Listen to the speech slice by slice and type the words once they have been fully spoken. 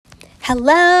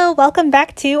Hello, welcome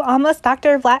back to Almost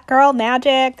Dr. Black Girl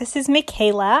Magic. This is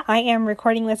Michaela. I am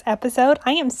recording this episode.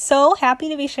 I am so happy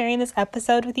to be sharing this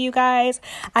episode with you guys.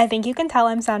 I think you can tell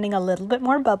I'm sounding a little bit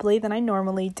more bubbly than I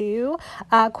normally do.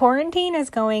 Quarantine is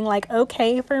going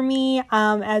okay for me.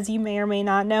 As you may or may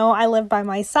not know, I live by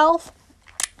myself.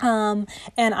 And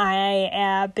I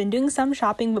have been doing some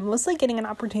shopping, but mostly getting an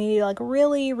opportunity to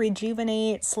really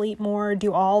rejuvenate, sleep more,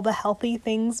 do all the healthy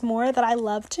things more that I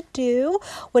love to do,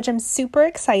 which I'm super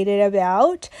excited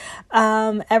about.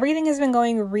 Everything has been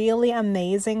going really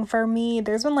amazing for me.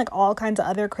 There's been all kinds of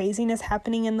other craziness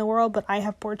happening in the world, but I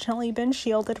have fortunately been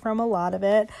shielded from a lot of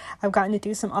it. I've gotten to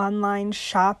do some online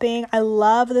shopping. I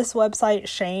love this website,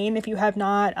 Shein. If you have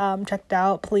not checked it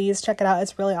out, please check it out.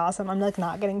 It's really awesome. I'm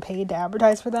not getting paid to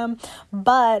advertise for them,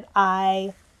 but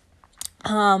I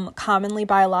commonly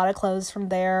buy a lot of clothes from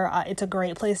there. It's a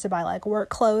great place to buy work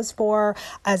clothes for.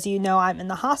 As you know, I'm in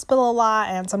the hospital a lot,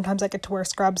 and sometimes I get to wear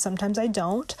scrubs, sometimes I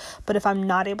don't. But if I'm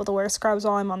not able to wear scrubs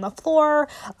while I'm on the floor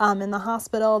in the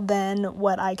hospital, then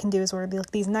what I can do is wear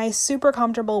these nice, super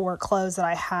comfortable work clothes that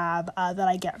I have that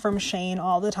I get from Shein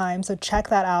all the time. So check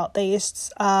that out. They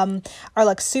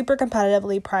are super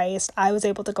competitively priced. I was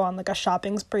able to go on a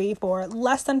shopping spree for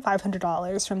less than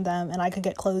 $500 from them, and I could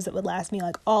get clothes that would last me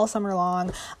all summer long.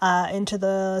 Into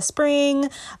the spring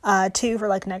too,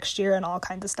 for next year, and all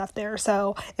kinds of stuff there.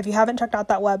 So if you haven't checked out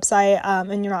that website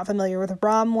and you're not familiar with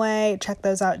Romwe, check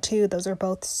those out too. Those are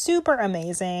both super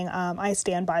amazing. I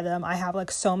stand by them. I have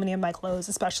so many of my clothes,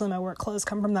 especially my work clothes,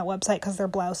 come from that website because their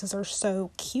blouses are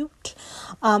so cute,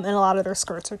 and a lot of their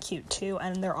skirts are cute too,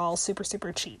 and they're all super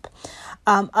cheap.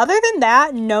 Other than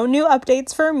that, no new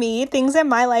updates for me. Things in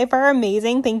my life are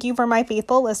amazing. Thank you for my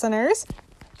faithful listeners.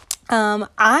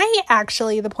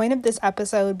 The point of this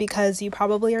episode, because you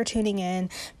probably are tuning in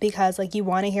because you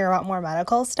want to hear about more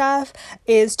medical stuff,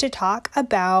 is to talk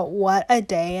about what a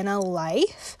day in a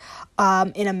life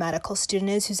in a medical student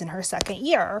is who's in her second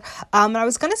year. And I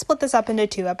was going to split this up into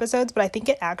 2 episodes, but I think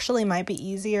it actually might be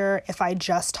easier if I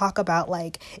just talk about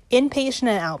inpatient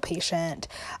and outpatient,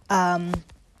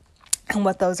 and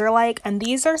what those are like. And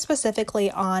these are specifically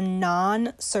on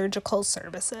non-surgical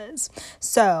services.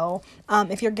 So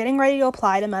if you're getting ready to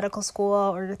apply to medical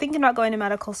school, or you're thinking about going to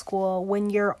medical school, when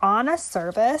you're on a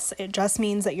service, it just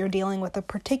means that you're dealing with a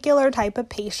particular type of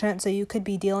patient. So you could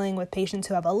be dealing with patients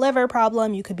who have a liver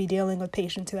problem. You could be dealing with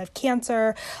patients who have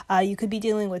cancer. You could be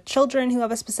dealing with children who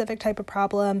have a specific type of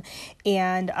problem.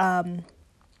 And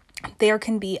there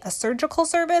can be a surgical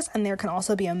service, and there can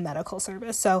also be a medical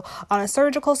service. So on a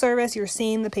surgical service, you're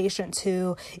seeing the patients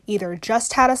who either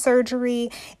just had a surgery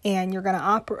and you're going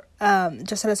to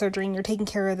just had a surgery and you're taking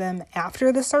care of them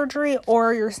after the surgery,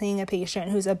 or you're seeing a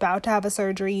patient who's about to have a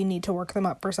surgery. You need to work them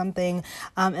up for something,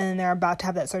 and then they're about to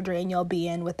have that surgery, and you'll be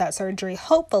in with that surgery,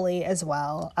 hopefully as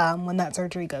well, when that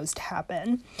surgery goes to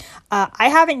happen. I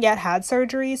haven't yet had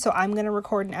surgery, so I'm going to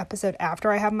record an episode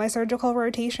after I have my surgical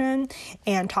rotation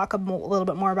and talk a little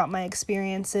bit more about my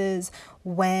experiences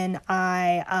when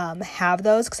I have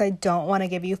those, because I don't want to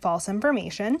give you false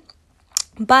information.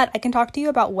 But I can talk to you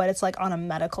about what it's like on a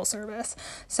medical service.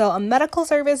 So a medical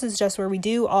service is just where we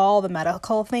do all the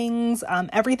medical things.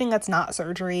 Everything that's not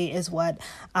surgery is what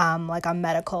a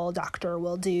medical doctor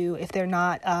will do if they're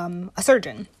not a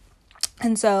surgeon.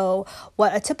 And so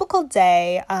what a typical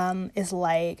day is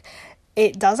like,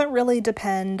 it doesn't really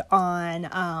depend on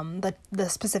the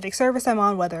specific service I'm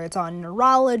on, whether it's on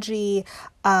neurology.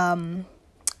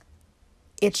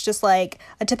 It's just a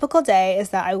typical day is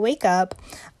that I wake up.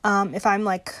 If I'm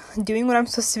doing what I'm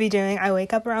supposed to be doing, I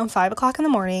wake up around 5 o'clock in the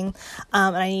morning,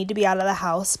 and I need to be out of the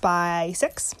house by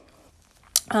 6,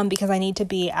 because I need to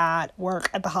be at work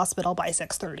at the hospital by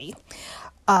 6:30.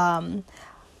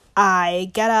 I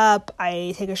get up,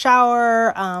 I take a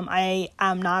shower. I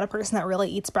am not a person that really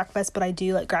eats breakfast, but I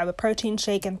do grab a protein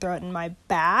shake and throw it in my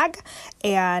bag,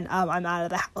 and I'm out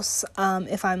of the house.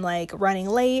 If I'm running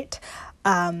late,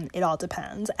 it all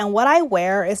depends. And what I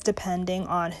wear is depending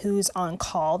on who's on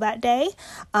call that day.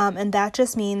 And that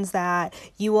just means that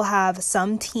you will have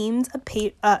some teams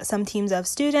of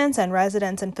students and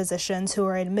residents and physicians who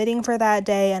are admitting for that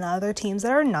day, and other teams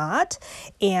that are not.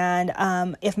 And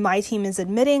if my team is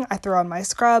admitting, I throw on my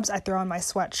scrubs, I throw on my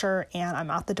sweatshirt, and I'm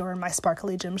out the door in my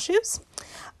sparkly gym shoes.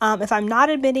 If I'm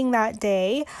not admitting that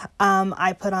day,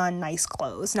 I put on nice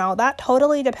clothes. Now, that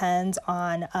totally depends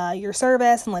on your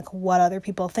service and what other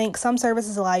people think. Some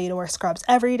services allow you to wear scrubs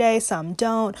every day, some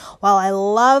don't. While I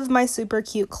love my super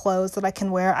cute clothes that I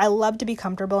can wear, I love to be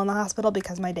comfortable in the hospital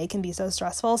because my day can be so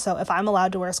stressful. So if I'm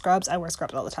allowed to wear scrubs, I wear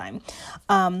scrubs all the time.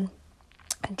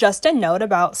 Just a note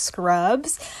about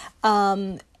scrubs.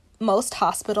 most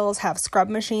hospitals have scrub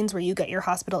machines where you get your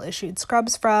hospital issued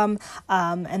scrubs from,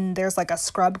 and there's like a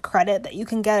scrub credit that you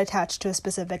can get attached to a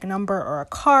specific number or a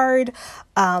card.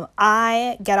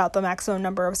 I get out the maximum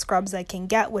number of scrubs I can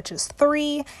get, which is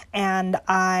 3, and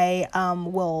I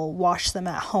will wash them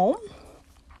at home.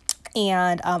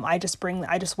 And I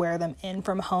just wear them in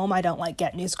from home. I don't like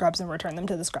get new scrubs and return them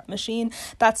to the scrub machine.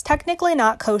 That's technically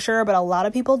not kosher, but a lot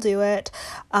of people do it.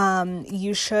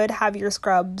 You should have your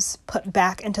scrubs put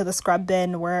back into the scrub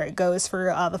bin where it goes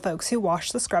for the folks who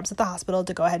wash the scrubs at the hospital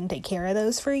to go ahead and take care of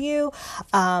those for you,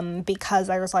 because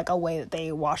there's like a way that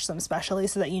they wash them specially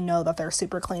so that you know that they're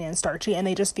super clean and starchy, and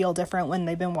they just feel different when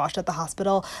they've been washed at the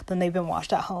hospital than they've been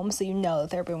washed at home, so you know that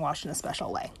they've been washed in a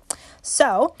special way.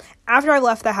 So after I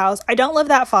left the house, I don't live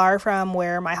that far from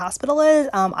where my hospital is.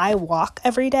 I walk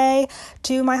every day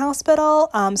to my hospital.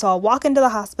 So I'll walk into the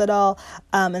hospital,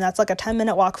 and that's like a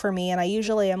 10-minute walk for me. And I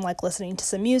usually am like listening to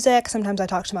some music. Sometimes I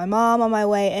talk to my mom on my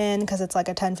way in because it's like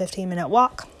a 10-15-minute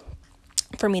walk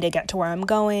for me to get to where I'm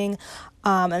going.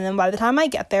 And then by the time I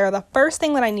get there, the first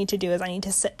thing that I need to do is I need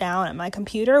to sit down at my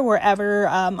computer wherever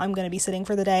I'm going to be sitting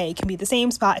for the day. It can be the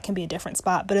same spot, it can be a different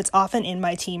spot, but it's often in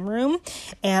my team room,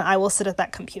 and I will sit at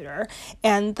that computer.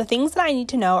 And the things that I need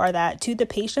to know are that to the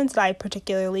patients that I've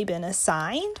particularly been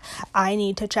assigned, I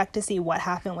need to check to see what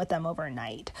happened with them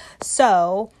overnight.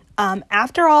 So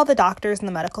after all the doctors and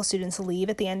the medical students leave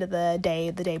at the end of the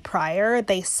day prior,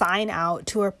 they sign out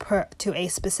to a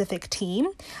specific team.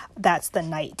 That's the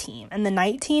night team. And the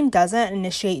night team doesn't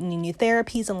initiate any new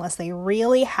therapies unless they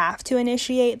really have to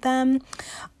initiate them.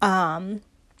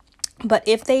 But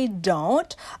if they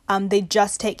don't, they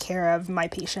just take care of my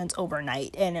patients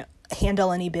overnight and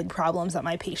handle any big problems that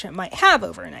my patient might have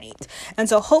overnight. And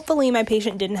so hopefully my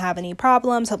patient didn't have any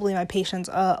problems. Hopefully my patients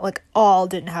all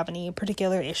didn't have any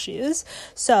particular issues.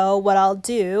 So what I'll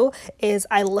do is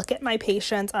I look at my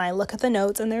patients and I look at the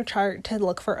notes in their chart to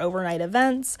look for overnight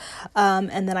events.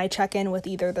 And then I check in with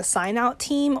either the sign out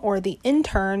team or the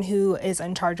intern who is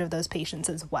in charge of those patients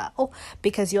as well,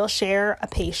 because you'll share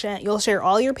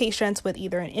all your patients with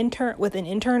either an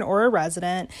intern or a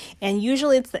resident. And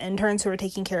usually it's the interns who are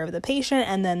taking care of the patient,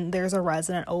 and then there's a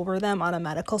resident over them on a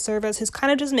medical service who's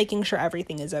kind of just making sure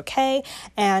everything is okay.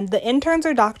 And the interns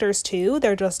are doctors too.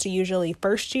 They're just usually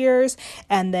first years,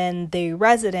 and then the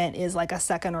resident is like a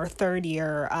second or third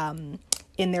year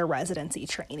in their residency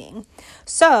training.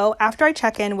 So after I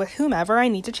check in with whomever I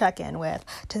need to check in with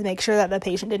to make sure that the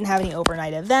patient didn't have any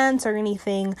overnight events or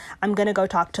anything, I'm going to go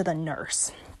talk to the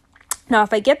nurse. Now,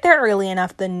 if I get there early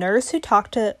enough, the nurse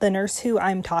who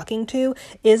I'm talking to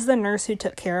is the nurse who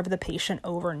took care of the patient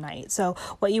overnight. So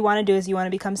what you want to do is you want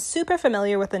to become super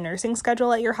familiar with the nursing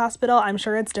schedule at your hospital. I'm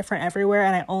sure it's different everywhere,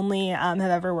 and I only have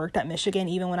ever worked at Michigan.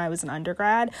 Even when I was an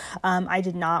undergrad, I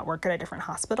did not work at a different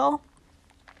hospital.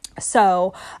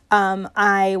 So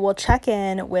I will check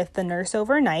in with the nurse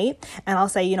overnight, and I'll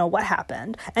say, what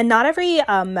happened? And not every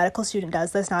medical student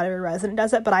does this, not every resident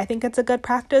does it, but I think it's a good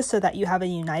practice so that you have a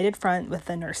united front with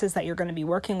the nurses that you're going to be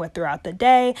working with throughout the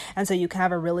day, and so you can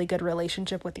have a really good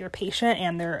relationship with your patient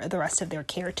and the rest of their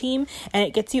care team. And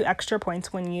it gets you extra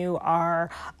points when you are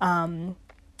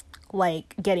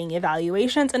getting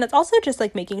evaluations, and it's also just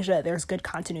making sure that there's good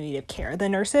continuity of care. The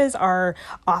nurses are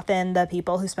often the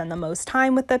people who spend the most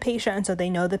time with the patient, and so they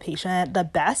know the patient the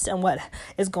best and what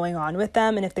is going on with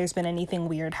them, and if there's been anything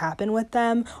weird happen with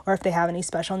them, or if they have any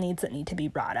special needs that need to be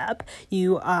brought up,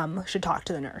 you should talk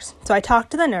to the nurse. So I talk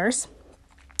to the nurse,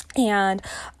 and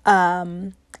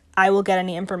I will get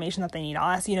any information that they need.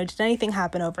 I'll ask, did anything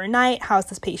happen overnight? How's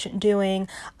this patient doing?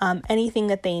 Anything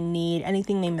that they need,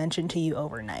 anything they mentioned to you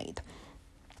overnight.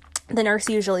 The nurse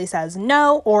usually says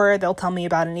no, or they'll tell me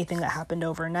about anything that happened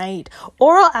overnight,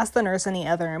 or I'll ask the nurse any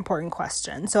other important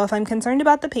questions. So if I'm concerned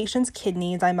about the patient's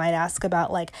kidneys, I might ask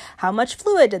about how much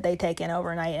fluid did they take in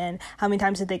overnight, and how many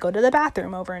times did they go to the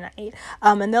bathroom overnight.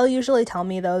 And they'll usually tell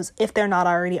me those if they're not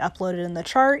already uploaded in the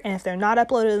chart, and if they're not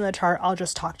uploaded in the chart, I'll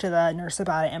just talk to the nurse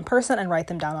about it in person and write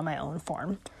them down on my own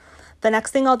form. The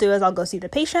next thing I'll do is I'll go see the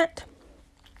patient.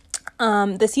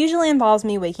 This usually involves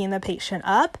me waking the patient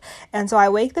up, and so I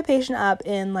wake the patient up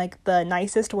in the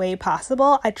nicest way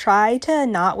possible. I try to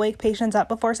not wake patients up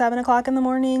before 7 o'clock in the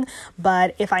morning,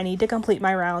 but if I need to complete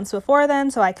my rounds before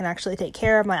then so I can actually take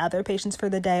care of my other patients for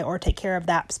the day or take care of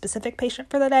that specific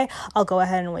patient for the day, I'll go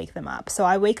ahead and wake them up. So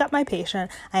I wake up my patient,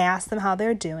 I ask them how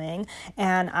they're doing,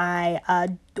 and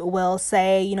I will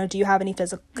say, do you have any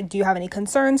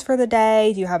concerns for the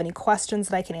day? Do you have any questions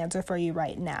that I can answer for you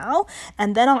right now?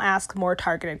 And then I'll ask more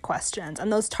targeted questions.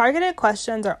 And those targeted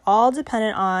questions are all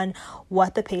dependent on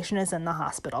what the patient is in the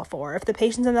hospital for. If the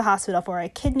patient's in the hospital for a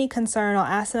kidney concern, I'll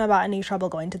ask them about any trouble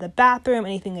going to the bathroom,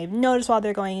 anything they've noticed while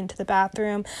they're going into the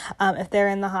bathroom. If they're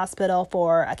in the hospital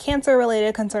for a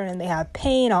cancer-related concern and they have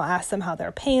pain, I'll ask them how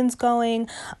their pain's going.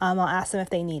 I'll ask them if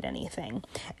they need anything.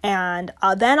 And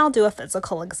then I'll do a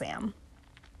physical exam.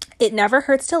 It never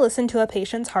hurts to listen to a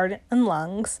patient's heart and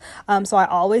lungs, so I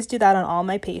always do that on all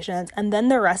my patients. And then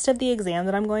the rest of the exam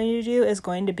that I'm going to do is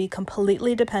going to be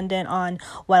completely dependent on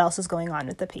what else is going on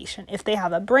with the patient. If they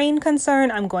have a brain concern,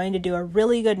 I'm going to do a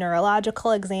really good neurological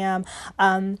exam.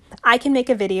 I can make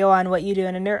a video on what you do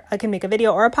I can make a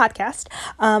video or a podcast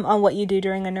on what you do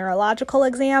during a neurological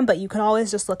exam, but you can always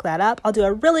just look that up. I'll do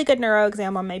a really good neuro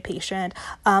exam on my patient.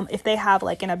 If they have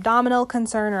like an abdominal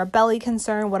concern or a belly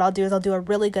concern, what I'll do is I'll do a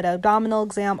really good abdominal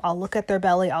exam. I'll look at their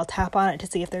belly. I'll tap on it to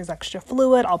see if there's extra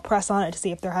fluid. I'll press on it to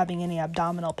see if they're having any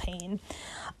abdominal pain.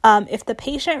 If the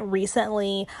patient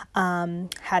recently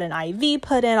had an IV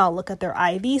put in, I'll look at their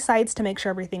IV sites to make sure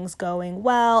everything's going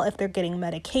well. If they're getting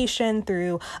medication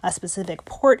through a specific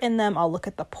port in them, I'll look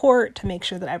at the port to make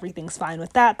sure that everything's fine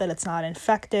with that it's not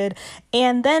infected.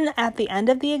 And then at the end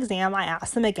of the exam, I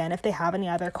ask them again if they have any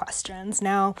other questions.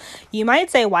 Now, you might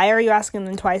say, why are you asking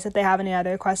them twice if they have any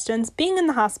other questions? Being in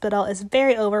the hospital is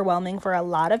very overwhelming for a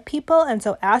lot of people, and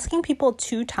so asking people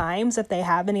 2 times if they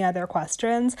have any other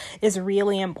questions is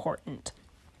really important.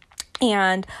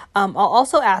 And I'll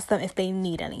also ask them if they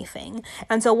need anything.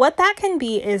 And so what that can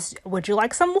be is, would you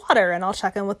like some water? And I'll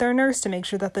check in with their nurse to make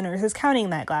sure that the nurse is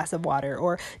counting that glass of water.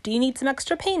 Or do you need some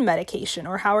extra pain medication?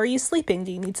 Or how are you sleeping?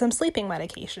 Do you need some sleeping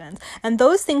medications? And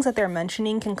those things that they're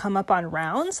mentioning can come up on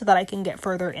rounds so that I can get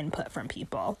further input from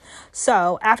people.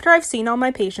 So after I've seen all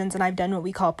my patients and I've done what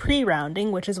we call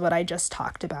pre-rounding, which is what I just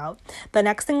talked about, the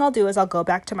next thing I'll do is I'll go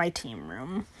back to my team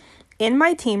room. In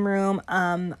my team room,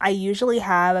 I usually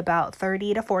have about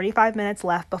 30 to 45 minutes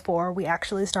left before we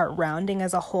actually start rounding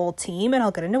as a whole team, and I'll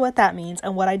get into what that means.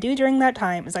 And what I do during that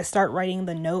time is I start writing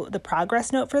the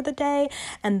progress note for the day,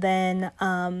 and then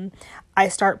I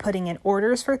start putting in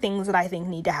orders for things that I think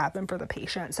need to happen for the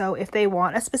patient. So if they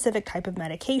want a specific type of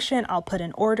medication, I'll put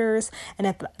in orders,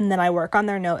 and then I work on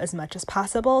their note as much as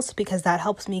possible, because that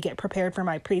helps me get prepared for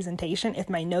my presentation. If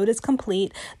my note is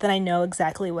complete, then I know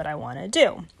exactly what I want to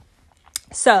do.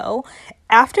 So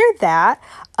after that,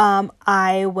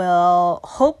 I will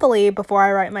hopefully, before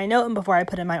I write my note and before I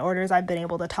put in my orders, I've been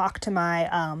able to talk to my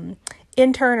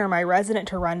intern or my resident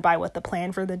to run by what the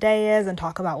plan for the day is and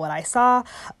talk about what I saw.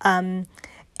 And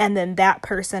then that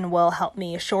person will help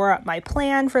me shore up my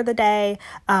plan for the day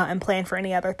and plan for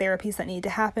any other therapies that need to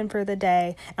happen for the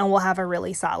day. And we'll have a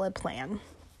really solid plan.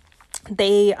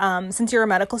 Since you're a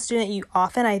medical student,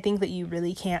 I think that you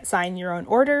really can't sign your own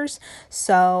orders.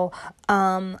 So,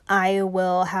 I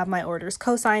will have my orders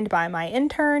co-signed by my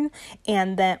intern,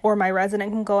 or my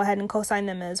resident can go ahead and co-sign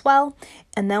them as well.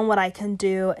 And then what I can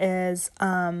do is,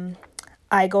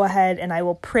 I go ahead and I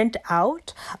will print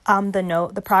out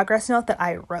the progress note that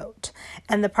I wrote.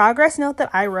 And the progress note that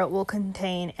I wrote will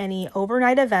contain any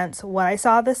overnight events, what I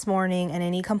saw this morning, and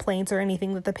any complaints or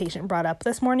anything that the patient brought up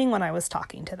this morning when I was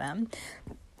talking to them,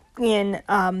 in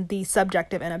the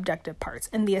subjective and objective parts.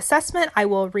 In the assessment, I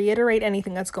will reiterate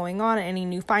anything that's going on, any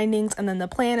new findings, and then the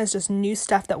plan is just new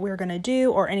stuff that we're going to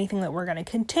do or anything that we're going to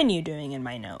continue doing in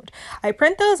my note. I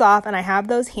print those off and I have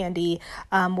those handy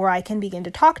where I can begin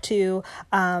to talk to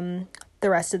the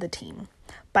rest of the team.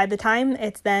 By the time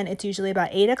it's usually about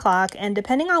 8 o'clock, and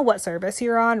depending on what service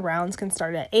you're on, rounds can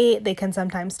start at 8. They can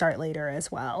sometimes start later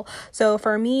as well. So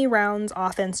for me, rounds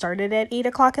often started at 8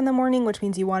 o'clock in the morning, which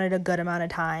means you wanted a good amount of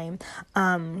time.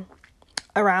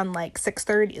 Around like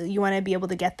 6:30, you want to be able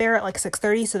to get there at like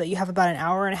 6:30 so that you have about an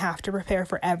hour and a half to prepare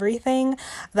for everything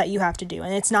that you have to do.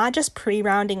 And it's not just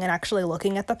pre-rounding and actually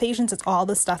looking at the patients, it's all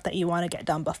the stuff that you want to get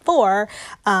done before.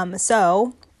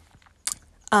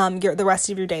 The rest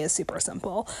of your day is super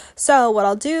simple. So what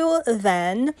I'll do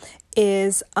then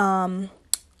is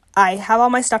I have all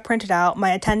my stuff printed out.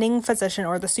 My attending physician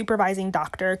or the supervising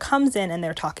doctor comes in and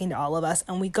they're talking to all of us,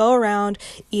 and we go around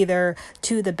either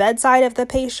to the bedside of the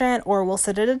patient or we'll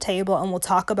sit at a table and we'll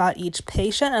talk about each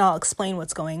patient, and I'll explain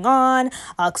what's going on.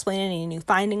 I'll explain any new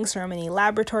findings from any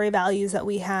laboratory values that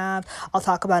we have. I'll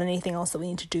talk about anything else that we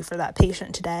need to do for that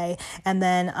patient today. And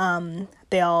then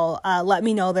they'll let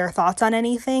me know their thoughts on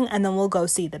anything, and then we'll go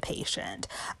see the patient.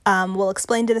 We'll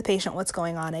explain to the patient what's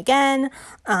going on again,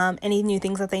 any new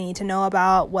things that they need to know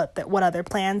about, what other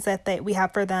plans that we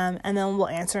have for them, and then we'll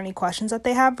answer any questions that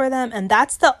they have for them. And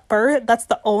that's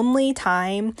the only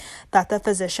time that the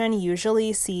physician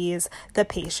usually sees the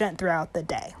patient throughout the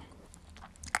day.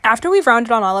 After we've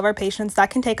rounded on all of our patients, that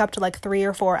can take up to like 3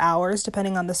 or 4 hours,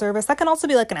 depending on the service. That can also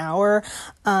be like an hour.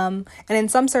 And in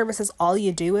some services, all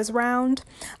you do is round.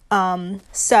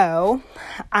 So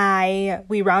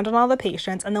we round on all the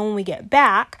patients, and then when we get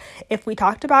back, if we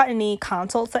talked about any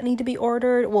consults that need to be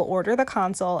ordered, we'll order the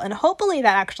consult, and hopefully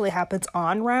that actually happens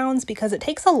on rounds, because it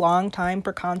takes a long time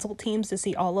for consult teams to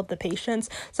see all of the patients.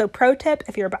 So pro tip,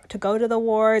 if you're about to go to the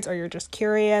wards, or you're just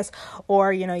curious,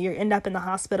 or you end up in the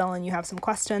hospital and you have some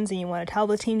questions and you want to tell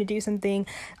the team to do something,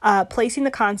 placing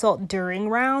the consult during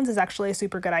rounds is actually a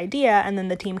super good idea, and then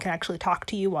the team can actually talk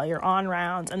to you while you're on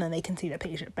rounds, and then they can see the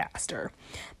patient faster.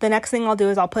 The next thing I'll do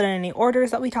is I'll put in any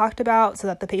orders that we talked about so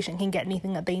that the patient can get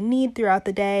anything that they need throughout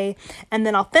the day, and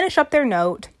then I'll finish up their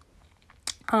note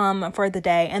for the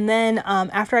day. And then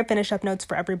after I finish up notes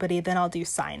for everybody, then I'll do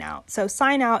sign out. So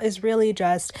sign out is really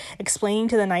just explaining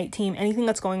to the night team anything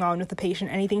that's going on with the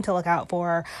patient, anything to look out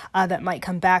for that might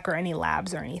come back, or any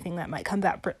labs or anything that might come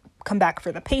back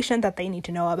for the patient that they need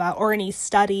to know about, or any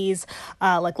studies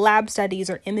like lab studies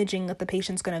or imaging that the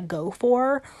patient's going to go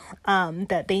for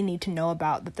that they need to know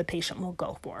about, that the patient will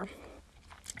go for.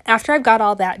 After I've got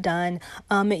all that done,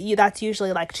 that's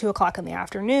usually like 2:00 in the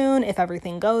afternoon if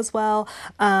everything goes well.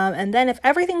 And then if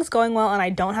everything's going well and I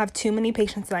don't have too many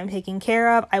patients that I'm taking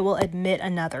care of, I will admit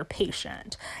another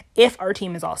patient if our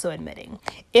team is also admitting.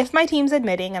 If my team's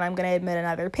admitting and I'm going to admit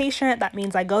another patient, that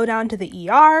means I go down to the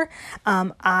ER.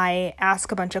 I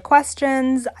ask a bunch of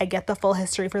questions. I get the full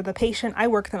history for the patient. I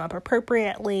work them up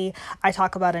appropriately. I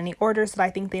talk about any orders that I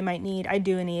think they might need. I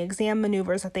do any exam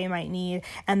maneuvers that they might need.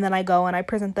 And then I go and I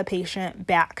present the patient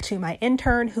back to my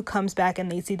intern, who comes back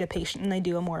and they see the patient and they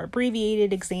do a more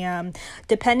abbreviated exam.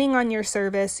 Depending on your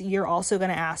service, you're also going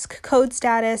to ask code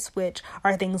status, which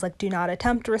are things like do not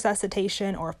attempt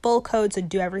resuscitation or full code. So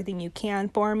do everything you can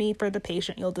for me for the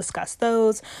patient. You'll discuss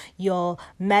those. You'll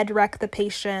med rec the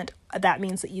patient. That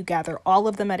means that you gather all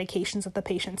of the medications that the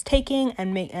patient's taking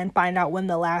and find out when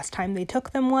the last time they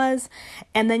took them was.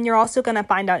 And then you're also going to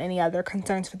find out any other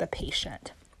concerns for the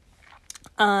patient.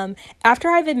 After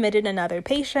I've admitted another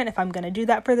patient, if I'm going to do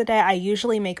that for the day, I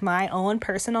usually make my own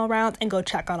personal rounds and go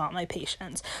check on all my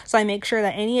patients. So I make sure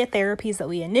that any therapies that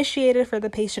we initiated for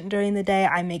the patient during the day,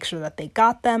 I make sure that they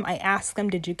got them. I ask them,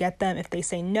 did you get them? If they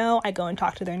say no, I go and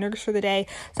talk to their nurse for the day.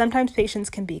 Sometimes patients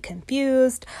can be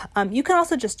confused. You can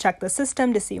also just check the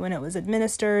system to see when it was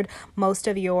administered. Most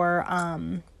of your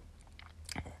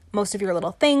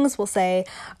little things will say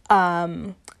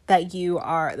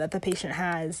that the patient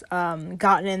has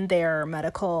gotten their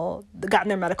medical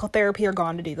therapy or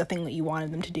gone to do the thing that you wanted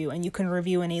them to do. And you can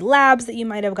review any labs that you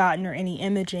might have gotten or any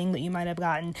imaging that you might have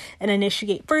gotten and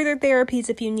initiate further therapies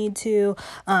if you need to.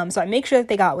 So I make sure that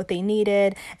they got what they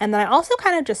needed. And then I also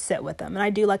kind of just sit with them and I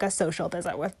do like a social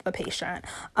visit with the patient.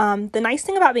 The nice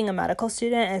thing about being a medical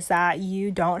student is that you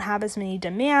don't have as many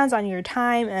demands on your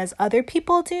time as other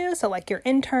people do. So like your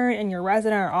intern and your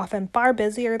resident are often far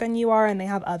busier than you are, and they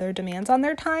have other demands on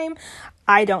their time.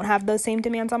 I don't have those same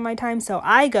demands on my time, so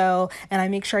I go and I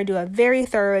make sure I do a very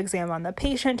thorough exam on the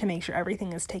patient to make sure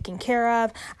everything is taken care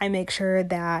of. I make sure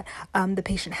that the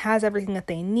patient has everything that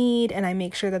they need, and I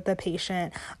make sure that the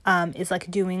patient is like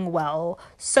doing well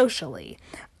socially.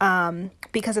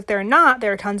 Because if they're not,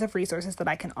 there are tons of resources that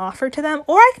I can offer to them,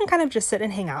 or I can kind of just sit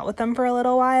and hang out with them for a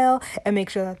little while and make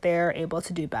sure that they're able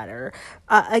to do better.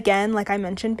 Again, like I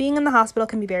mentioned, being in the hospital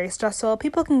can be very stressful.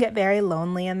 People can get very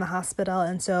lonely in the hospital,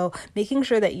 and so making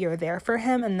sure that you're there for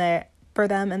them and that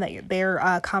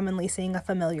they're commonly seeing a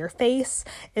familiar face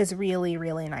is really,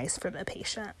 really nice for the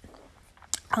patient.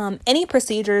 Any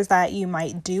procedures that you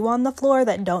might do on the floor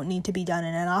that don't need to be done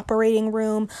in an operating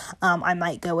room, I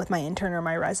might go with my intern or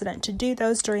my resident to do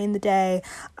those during the day.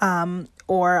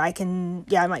 Or I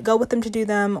might go with them to do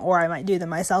them, or I might do them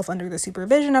myself under the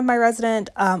supervision of my resident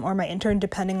or my intern,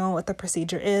 depending on what the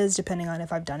procedure is, depending on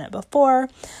if I've done it before.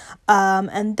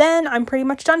 And then I'm pretty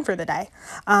much done for the day.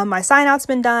 My sign out's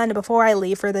been done. Before I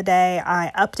leave for the day,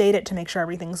 I update it to make sure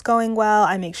everything's going well.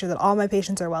 I make sure that all my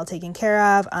patients are well taken care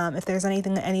of. If there's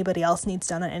anything that anybody else needs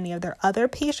done on any of their other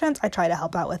patients, I try to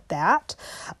help out with that.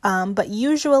 But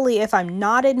usually if I'm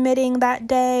not admitting that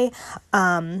day,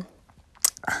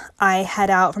 I head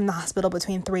out from the hospital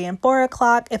between 3 and 4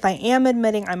 o'clock. If I am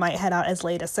admitting, I might head out as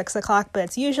late as 6 o'clock, but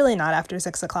it's usually not after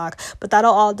 6 o'clock. But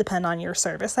that'll all depend on your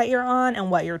service that you're on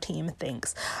and what your team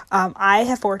thinks. I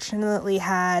have fortunately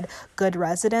had good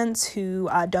residents who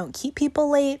don't keep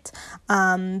people late,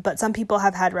 but some people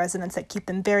have had residents that keep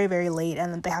them very, very late,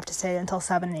 and then they have to stay until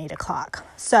 7 and 8 o'clock.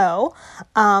 So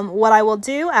what I will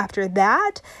do after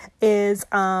that is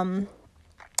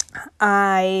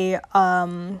I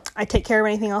take care of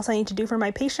anything else I need to do for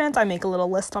my patients. I make a little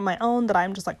list on my own that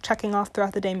I'm just like checking off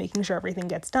throughout the day, making sure everything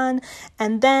gets done.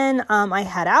 And then I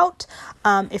head out.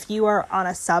 If you are on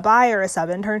a sub-I or a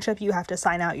sub-internship, you have to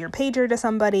sign out your pager to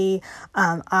somebody.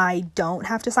 I don't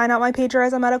have to sign out my pager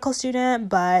as a medical student,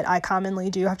 but I commonly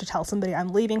do have to tell somebody I'm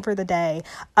leaving for the day.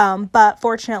 But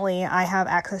fortunately, I have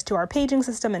access to our paging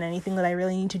system and anything that I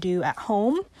really need to do at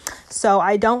home. So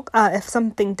I don't, if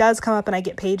something does come up and I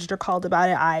get paged or called about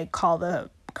it, I call the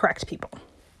correct people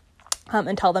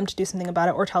and tell them to do something about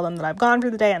it, or tell them that I've gone for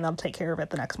the day and they'll take care of it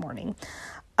the next morning.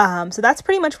 So that's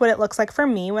pretty much what it looks like for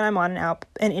me when I'm on an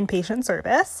inpatient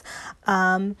service.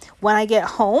 When I get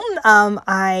home,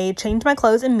 I change my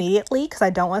clothes immediately because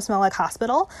I don't want to smell like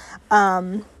hospital.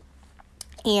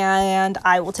 And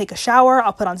I will take a shower.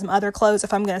 I'll put on some other clothes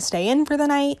if I'm going to stay in for the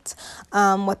night.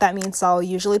 What that means, I'll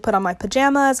usually put on my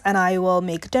pajamas and I will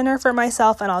make dinner for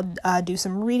myself, and I'll do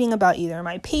some reading about either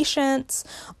my patients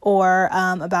or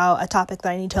about a topic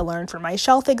that I need to learn for my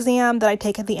shelf exam that I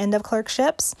take at the end of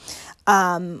clerkships,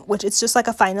 which it's just like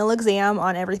a final exam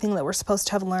on everything that we're supposed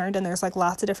to have learned, and there's like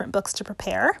lots of different books to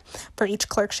prepare for each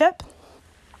clerkship.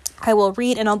 I will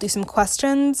read and I'll do some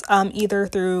questions, either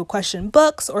through question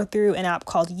books or through an app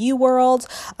called UWorld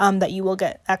that you will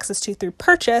get access to through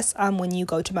purchase when you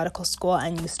go to medical school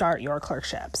and you start your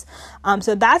clerkships.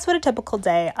 So that's what a typical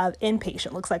day of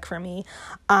inpatient looks like for me.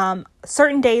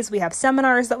 Certain days we have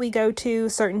seminars that we go to,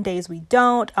 certain days we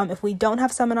don't. If we don't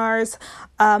have seminars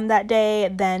that day,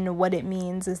 then what it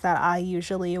means is that I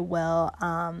usually will...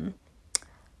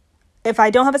 if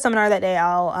I don't have a seminar that day,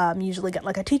 I'll usually get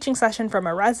like a teaching session from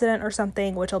a resident or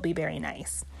something, which will be very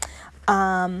nice.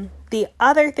 The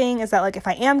other thing is that like if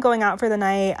I am going out for the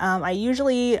night, I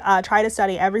usually try to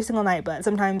study every single night, but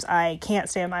sometimes I can't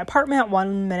stay in my apartment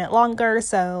 1 minute longer.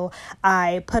 So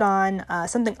I put on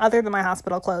something other than my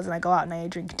hospital clothes and I go out and I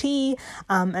drink tea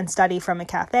and study from a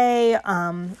cafe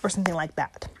or something like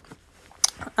that.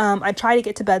 I try to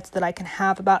get to bed so that I can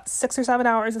have about 6 or 7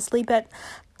 hours of sleep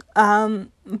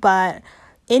but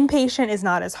inpatient is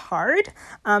not as hard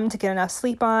to get enough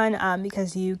sleep on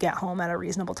because you get home at a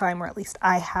reasonable time, or at least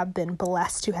I have been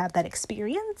blessed to have that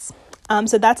experience.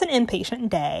 So that's an inpatient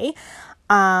day.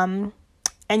 And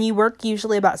you work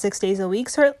usually about 6 days a week,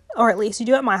 or at least you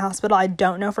do at my hospital. I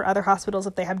don't know for other hospitals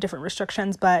if they have different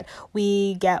restrictions, but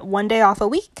we get 1 day off a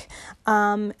week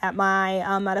at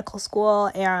my medical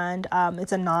school, and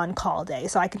it's a non-call day.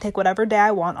 So I can take whatever day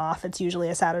I want off. It's usually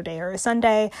a Saturday or a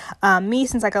Sunday.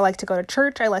 Since I like to go to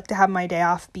church, I like to have my day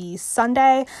off be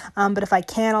Sunday. But if I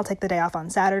can, I'll take the day off on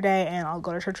Saturday, and I'll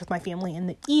go to church with my family in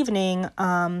the evening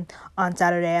on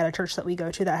Saturday at a church that we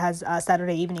go to that has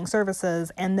Saturday evening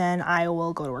services, and then I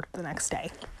will go to work the next day.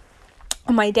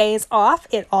 On my days off,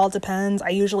 it all depends. I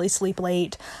usually sleep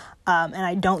late and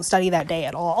I don't study that day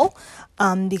at all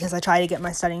because I try to get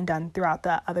my studying done throughout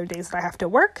the other days that I have to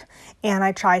work, and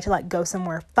I try to go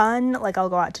somewhere fun. I'll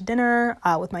go out to dinner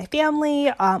with my family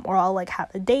or I'll have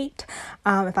a date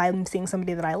if I'm seeing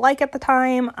somebody that I like at the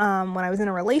time. When I was in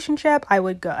a relationship, I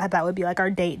would go, that would be our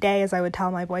date day, as I would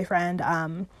tell my boyfriend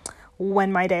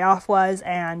when my day off was,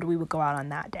 and we would go out on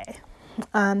that day.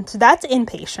 So that's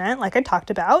inpatient, like I talked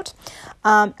about.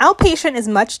 Outpatient is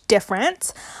much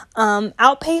different.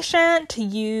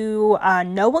 Outpatient, you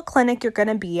know what clinic you're going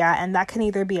to be at, and that can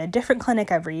either be a different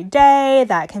clinic every day,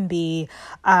 that can be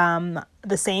the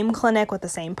same clinic with the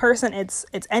same person. It's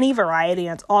any variety,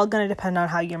 and it's all going to depend on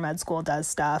how your med school does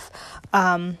stuff.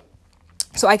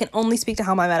 So I can only speak to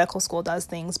how my medical school does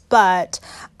things, but,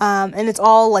 and it's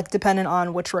all dependent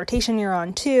on which rotation you're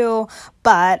on too,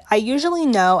 but I usually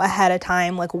know ahead of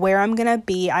time, where I'm going to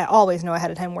be. I always know ahead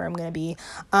of time where I'm going to be.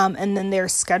 And then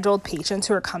there's scheduled patients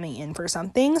who are coming in for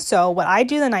something. So what I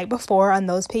do the night before on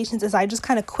those patients is I just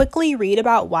kind of quickly read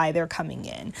about why they're coming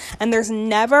in. And there's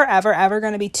never, ever, ever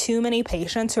going to be too many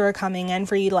patients who are coming in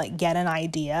for you to get an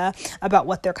idea about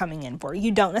what they're coming in for.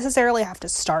 You don't necessarily have to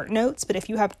start notes, but if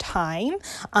you have time,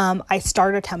 I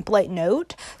start a template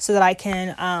note so that I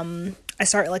can I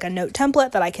start like a note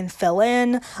template that I can fill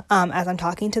in as I'm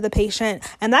talking to the patient.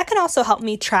 And that can also help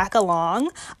me track along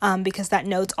because that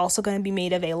note's also going to be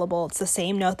made available. It's the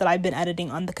same note that I've been editing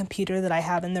on the computer that I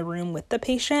have in the room with the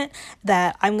patient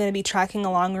that I'm going to be tracking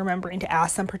along, remembering to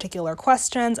ask them particular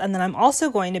questions. And then I'm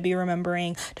also going to be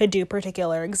remembering to do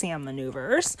particular exam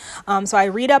maneuvers. So I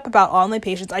read up about all my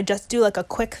patients. I just do like a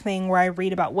quick thing where I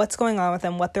read about what's going on with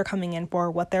them, what they're coming in for,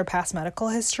 what their past medical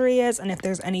history is, and if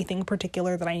there's anything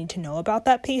particular that I need to know about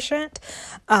that patient.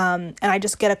 And I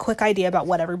just get a quick idea about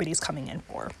what everybody's coming in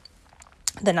for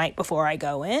the night before I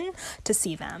go in to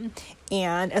see them.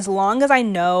 And as long as I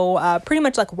know pretty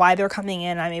much like why they're coming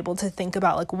in, I'm able to think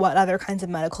about like what other kinds of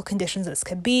medical conditions this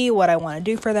could be, what I want to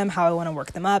do for them, how I want to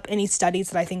work them up, any studies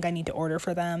that I think I need to order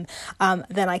for them,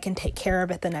 then I can take care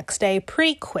of it the next day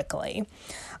pretty quickly.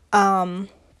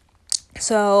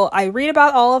 So I read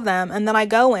about all of them, and then I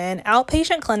go in.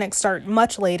 Outpatient clinics start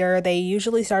much later. They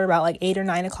usually start about like 8 or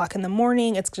 9 o'clock in the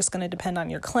morning. It's just going to depend on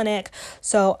your clinic.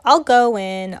 So I'll go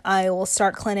in. I will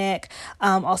start clinic.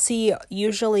 I'll see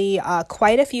usually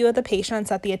quite a few of the patients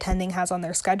that the attending has on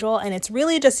their schedule, and it's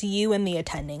really just you and the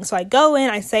attending. So I go in,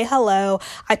 I say hello.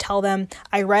 I tell them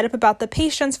I read up about the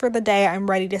patients for the day. I'm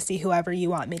ready to see whoever you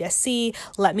want me to see.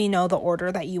 Let me know the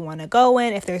order that you want to go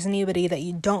in. If there's anybody that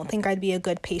you don't think I'd be a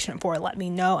good patient for, let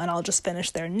me know, and I'll just finish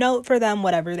their note for them,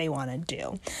 whatever they want to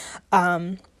do.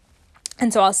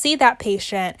 And so I'll see that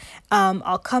patient.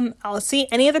 I'll see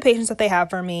any of the patients that they have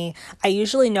for me. I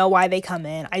usually know why they come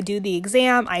in. I do the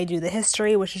exam. I do the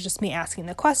history, which is just me asking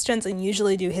the questions, and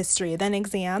usually do history, then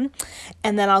exam.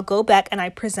 And then I'll go back and I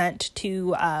present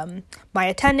to my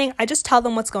attending. I just tell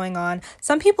them what's going on.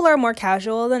 Some people are more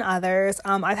casual than others.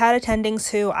 I've had attendings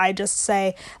who I just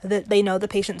say that they know the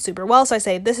patient super well. So I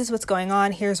say, this is what's going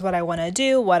on. Here's what I want to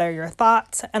do. What are your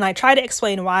thoughts? And I try to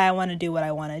explain why I want to do what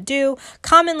I want to do.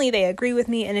 Commonly, they agree with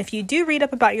me. And if you do read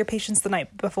up about your patients the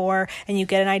night before and you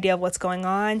get an idea of what's going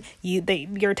on,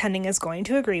 your attending is going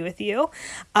to agree with you.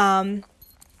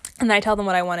 And I tell them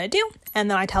what I want to do,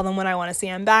 and then I tell them when I want to see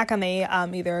them back, and they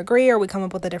either agree or we come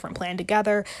up with a different plan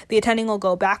together. The attending will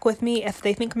go back with me. If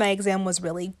they think my exam was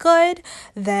really good,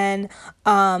 then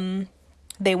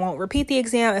they won't repeat the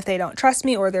exam. If they don't trust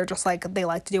me, or they're just like, they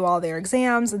like to do all their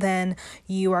exams, then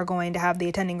you are going to have the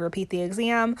attending repeat the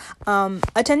exam.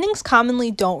 Attendings commonly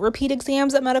don't repeat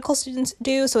exams that medical students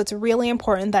do, so it's really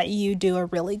important that you do a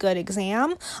really good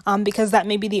exam, because that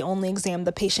may be the only exam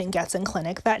the patient gets in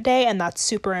clinic that day, and that's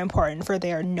super important for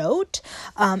their note,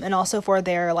 and also for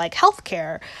their like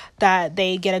healthcare, that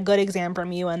they get a good exam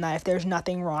from you, and that if there's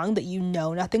nothing wrong, that you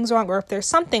know nothing's wrong, or if there's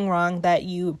something wrong, that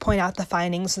you point out the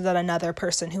findings so that another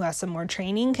person who has some more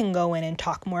training can go in and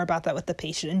talk more about that with the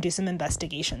patient and do some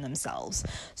investigation themselves.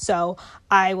 So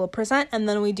I will present, and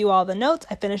then we do all the notes.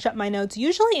 I finish up my notes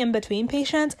usually in between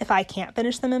patients. If I can't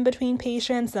finish them in between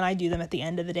patients, then I do them at the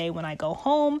end of the day when I go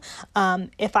home.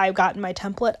 If I've gotten my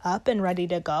template up and ready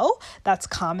to go, that's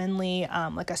commonly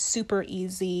like a super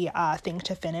easy thing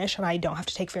to finish, and I don't have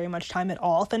to take very much time at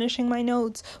all finishing my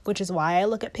notes, which is why I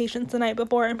look at patients the night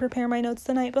before and prepare my notes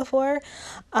the night before.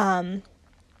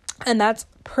 And that's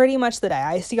pretty much the day.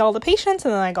 I see all the patients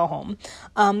and then I go home.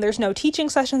 There's no teaching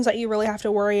sessions that you really have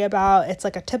to worry about. It's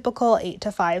like a typical 8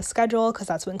 to 5 schedule, because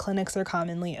that's when clinics are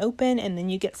commonly open, and then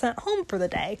you get sent home for the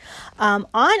day. On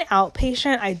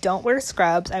outpatient, I don't wear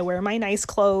scrubs. I wear my nice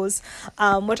clothes,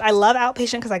 which I love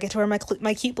outpatient because I get to wear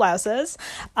my cute blouses.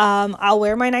 I'll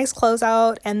wear my nice clothes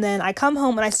out, and then I come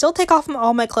home and I still take off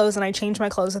all my clothes and I change my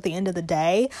clothes at the end of the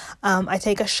day. I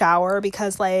take a shower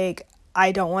because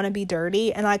I don't want to be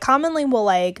dirty, and I commonly will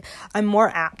I'm more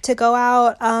apt to go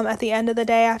out at the end of the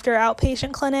day after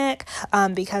outpatient clinic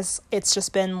because it's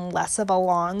just been less of a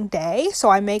long day. So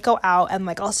I may go out and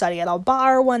I'll study at a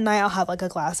bar one night. I'll have a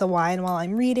glass of wine while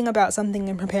I'm reading about something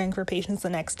and preparing for patients the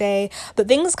next day. But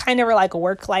things kind of are like a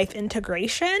work-life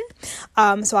integration.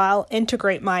 So I'll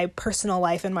integrate my personal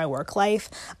life and my work life.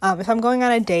 If I'm going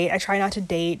on a date, I try not to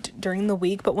date during the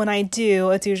week, but when I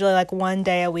do, it's usually one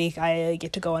day a week I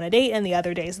get to go on a date, and the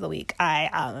other days of the week I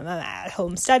am at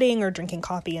home studying or drinking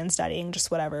coffee and studying,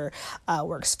 just whatever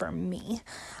works for me.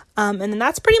 And then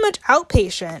that's pretty much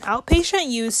outpatient. Outpatient,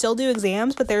 you still do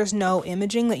exams, but there's no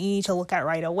imaging that you need to look at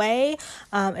right away.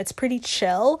 It's pretty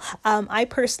chill. I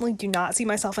personally do not see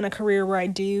myself in a career where I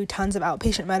do tons of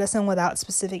outpatient medicine without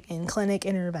specific in-clinic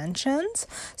interventions.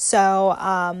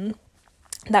 So,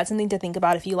 that's something to think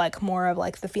about if you like more of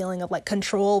the feeling of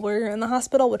control where you're in the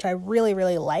hospital, which I really,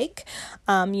 really like.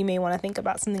 You may want to think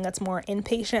about something that's more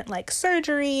inpatient, like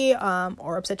surgery,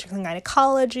 or obstetrics and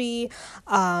gynecology.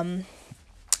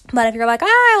 But if you're like,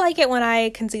 I like it when I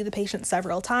can see the patient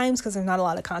several times because there's not a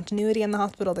lot of continuity in the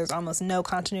hospital. There's almost no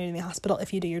continuity in the hospital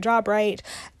if you do your job right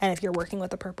and if you're working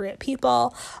with appropriate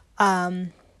people.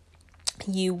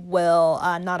 You will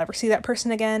not ever see that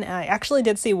person again. And I actually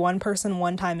did see one person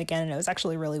one time again, and it was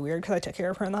actually really weird because I took care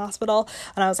of her in the hospital.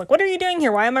 And I was like, what are you doing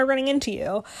here? Why am I running into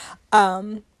you?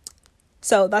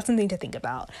 So that's something to think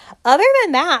about. Other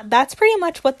than that, that's pretty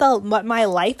much what my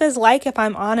life is like if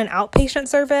I'm on an outpatient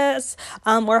service,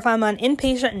 or if I'm on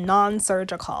inpatient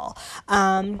non-surgical.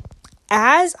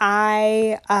 As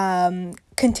I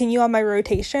continue on my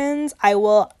rotations, I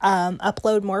will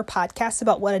upload more podcasts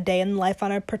about what a day in life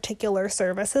on a particular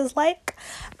service is like.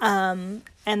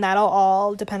 And that'll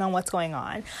all depend on what's going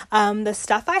on. The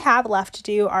stuff I have left to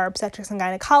do are obstetrics and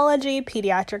gynecology,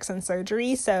 pediatrics, and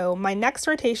surgery. So my next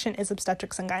rotation is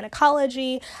obstetrics and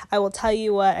gynecology. I will tell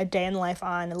you what a day in life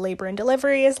on labor and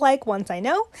delivery is like once I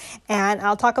know. And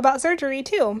I'll talk about surgery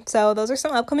too. So those are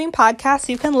some upcoming podcasts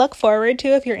you can look forward to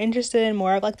if you're interested in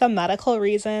more of like the medical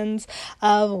reasons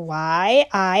of why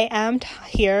I am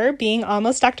here being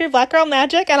almost Dr. Black Girl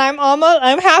Magic. And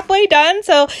I'm halfway done.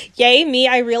 So yay me.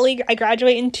 I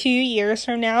graduate in 2 years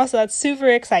from now, so that's super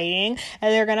exciting,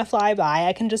 and they're gonna fly by.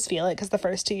 I can just feel it because the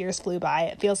first 2 years flew by.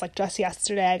 It feels like just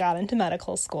yesterday I got into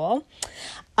medical school.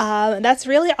 That's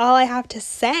really all I have to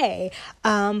say.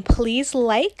 Please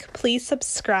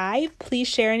subscribe, please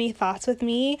share any thoughts with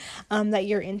me that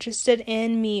you're interested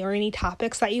in me or any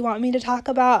topics that you want me to talk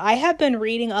about. I have been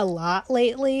reading a lot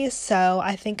lately, so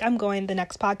I think the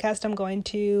next podcast I'm going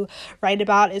to write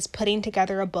about is putting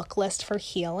together a book list for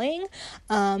healing.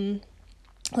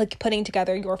 Like putting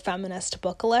together your feminist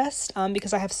book list,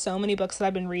 because I have so many books that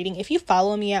I've been reading. If you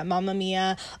follow me at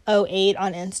MammaMia08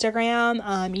 on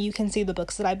Instagram, you can see the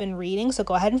books that I've been reading. So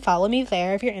go ahead and follow me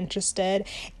there if you're interested.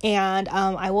 And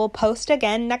I will post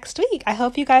again next week. I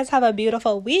hope you guys have a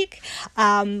beautiful week.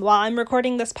 While I'm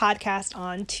recording this podcast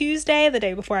on Tuesday, the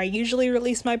day before I usually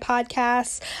release my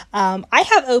podcasts, I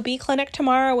have OB clinic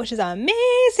tomorrow, which is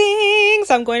amazing.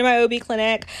 So I'm going to my OB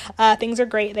clinic. Things are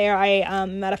great there. I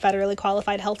am at a federally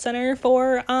qualified health center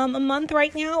for a month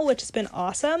right now, which has been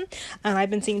awesome.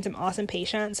 I've been seeing some awesome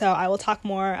patients, so I will talk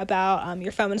more about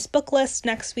your feminist book list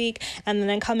next week, and then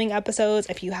in coming episodes,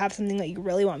 if you have something that you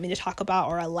really want me to talk about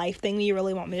or a life thing that you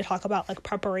really want me to talk about, like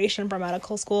preparation for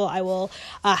medical school, I will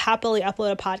happily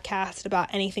upload a podcast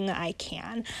about anything that I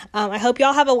can. I hope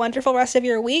y'all have a wonderful rest of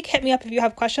your week. Hit me up if you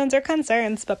have questions or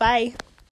concerns. Bye-bye.